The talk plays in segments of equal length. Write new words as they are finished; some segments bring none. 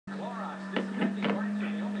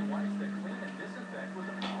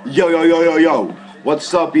Yo, yo, yo, yo, yo.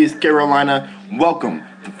 What's up, East Carolina? Welcome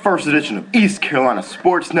to the first edition of East Carolina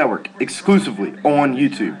Sports Network, exclusively on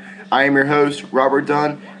YouTube. I am your host, Robert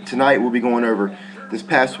Dunn. Tonight we'll be going over this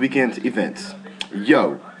past weekend's events.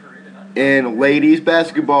 Yo, in ladies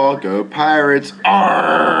basketball, go Pirates.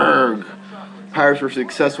 Arrgh! Pirates were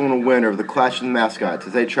successful in a win over the Clash of the Mascots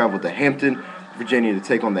as they traveled to Hampton, Virginia to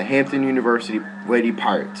take on the Hampton University Lady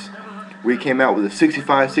Pirates. We came out with a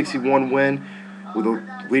 65-61 win, with the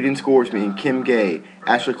leading scorers being Kim Gay,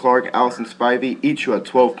 Ashley Clark, Allison Spivey, each who had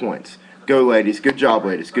 12 points. Go, ladies. Good job,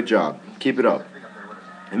 ladies. Good job. Keep it up.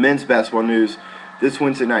 In men's basketball news, this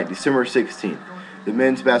Wednesday night, December 16th, the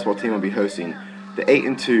men's basketball team will be hosting the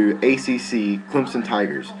 8-2 ACC Clemson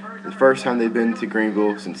Tigers, the first time they've been to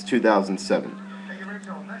Greenville since 2007.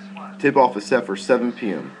 Tip-off is set for 7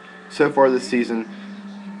 p.m. So far this season,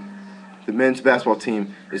 the men's basketball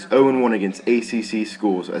team is 0-1 against ACC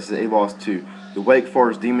schools as they lost to the Wake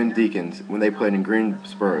Forest Demon Deacons when they played in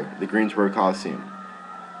Greensboro, the Greensboro Coliseum.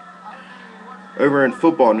 Over in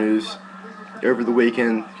football news, over the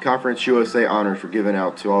weekend, Conference USA honors were given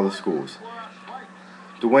out to all the schools.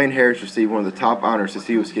 Dwayne Harris received one of the top honors as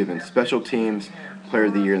he was given Special Teams Player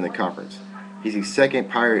of the Year in the conference. He's the second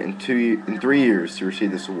Pirate in 3 years to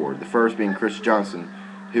receive this award, the first being Chris Johnson,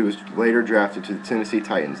 who was later drafted to the Tennessee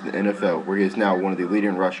Titans in the NFL, where he is now one of the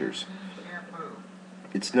leading rushers.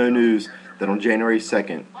 It's no news that on January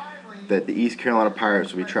 2nd, that the East Carolina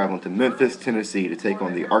Pirates will be traveling to Memphis, Tennessee to take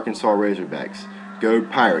on the Arkansas Razorbacks. Go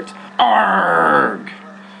Pirates! Arrgh!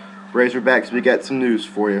 Razorbacks, we got some news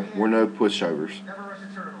for you. We're no pushovers.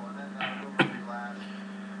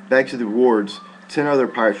 Back to the awards. 10 other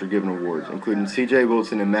Pirates were given awards, including C.J.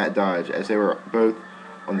 Wilson and Matt Dodge, as they were both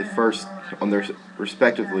on their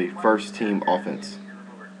respectively first team offense.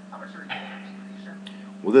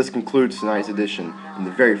 Well, this concludes tonight's edition and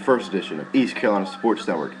the very first edition of East Carolina Sports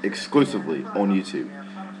Network, exclusively on YouTube.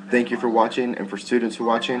 Thank you for watching, and for students who are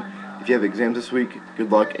watching, if you have exams this week,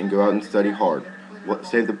 good luck and go out and study hard.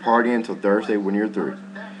 Save the party until Thursday when you're through.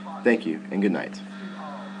 Thank you and good night.